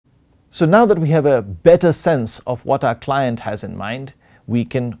So now that we have a better sense of what our client has in mind, we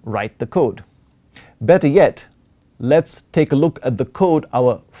can write the code. Better yet, let's take a look at the code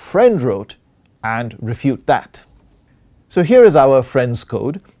our friend wrote and refute that. So here is our friend's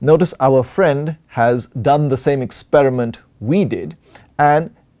code. Notice our friend has done the same experiment we did,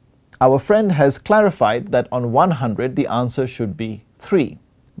 and our friend has clarified that on 100 the answer should be 3.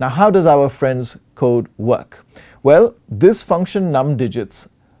 Now how does our friend's code work? Well, this function numDigits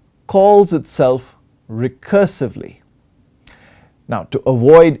calls itself recursively. Now, to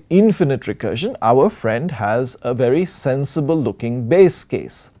avoid infinite recursion, our friend has a very sensible looking base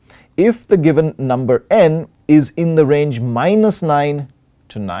case. If the given number n is in the range -9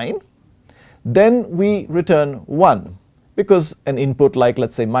 to 9, then we return 1, because an input like,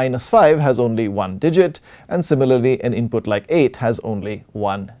 let's say, -5 has only one digit, and similarly an input like 8 has only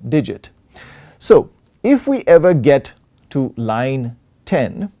one digit. So if we ever get to line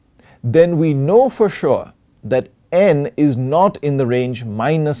 10, then we know for sure that n is not in the range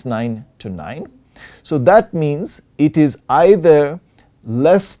 -9 to 9. So that means it is either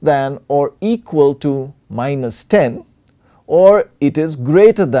less than or equal to -10, or it is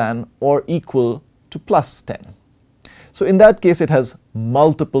greater than or equal to +10. So in that case it has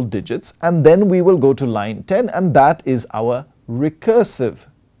multiple digits, and then we will go to line 10, and that is our recursive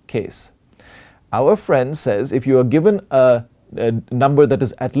case. Our friend says if you are given a number that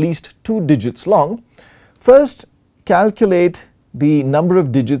is at least 2 digits long, first calculate the number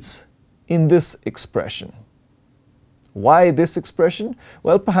of digits in this expression. Why this expression?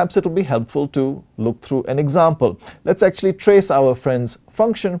 Well, perhaps it will be helpful to look through an example. Let's actually trace our friend's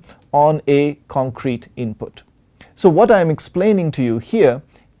function on a concrete input. So what I am explaining to you here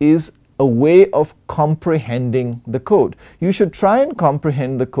is a way of comprehending the code. You should try and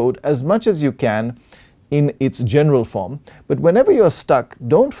comprehend the code as much as you can in its general form, but whenever you're stuck,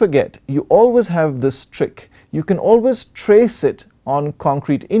 don't forget you always have this trick. You can always trace it on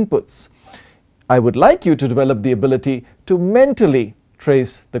concrete inputs. I would like you to develop the ability to mentally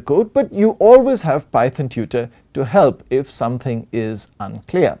trace the code, but you always have Python Tutor to help if something is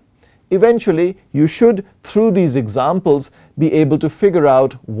unclear. Eventually, you should, through these examples, be able to figure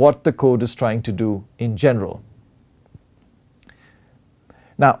out what the code is trying to do in general.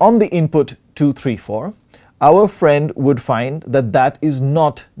 Now, on the input 2, 3, 4, our friend would find that that is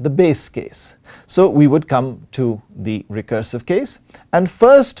not the base case. So we would come to the recursive case, and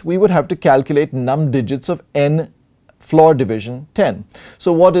first we would have to calculate numDigits of n floor division 10.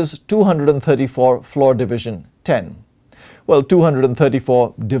 So what is 234 floor division 10? Well,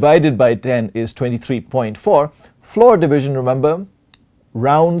 234 divided by 10 is 23.4. Floor division, remember,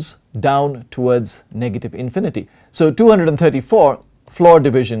 rounds down towards -infinity. So 234 floor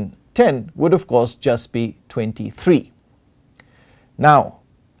division 10 would of course just be 23. Now,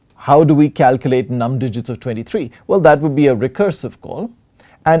 how do we calculate numDigits of 23? Well, that would be a recursive call,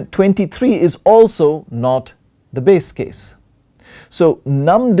 and 23 is also not the base case. So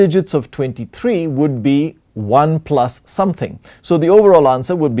numDigits of 23 would be 1 plus something. So the overall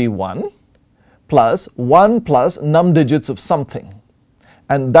answer would be 1 plus numDigits of something,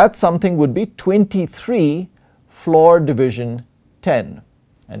 and that something would be 23 floor division 10.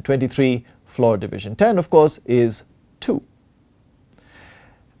 And 23 floor division 10, of course, is 2.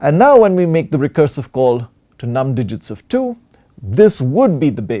 And now when we make the recursive call to numDigits of 2, this would be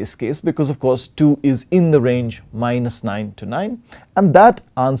the base case because, of course, 2 is in the range -9 to 9, and that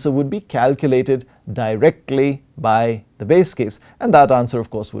answer would be calculated directly by the base case, and that answer, of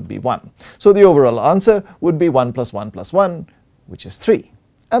course, would be 1. So the overall answer would be 1 plus 1 plus 1, which is 3.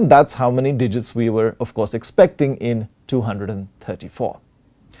 And that's how many digits we were, of course, expecting in 234.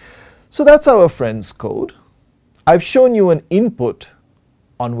 So that's our friend's code. I've shown you an input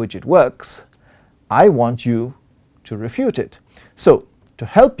on which it works. I want you to refute it. So to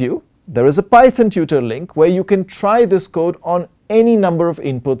help you, there is a Python Tutor link where you can try this code on any number of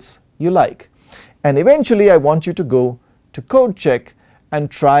inputs you like. And eventually I want you to go to code check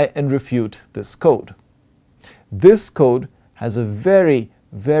and try and refute this code. This code has a very,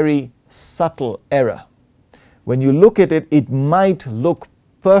 very subtle error. When you look at it, it might look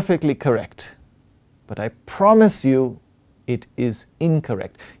perfectly correct, but I promise you it is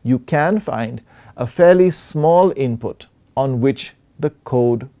incorrect. You can find a fairly small input on which the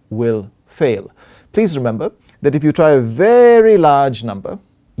code will fail. Please remember that if you try a very large number,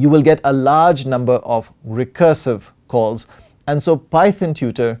 you will get a large number of recursive calls, and so Python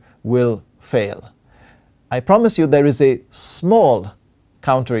Tutor will fail. I promise you there is a small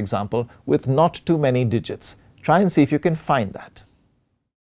counterexample with not too many digits. Try and see if you can find that.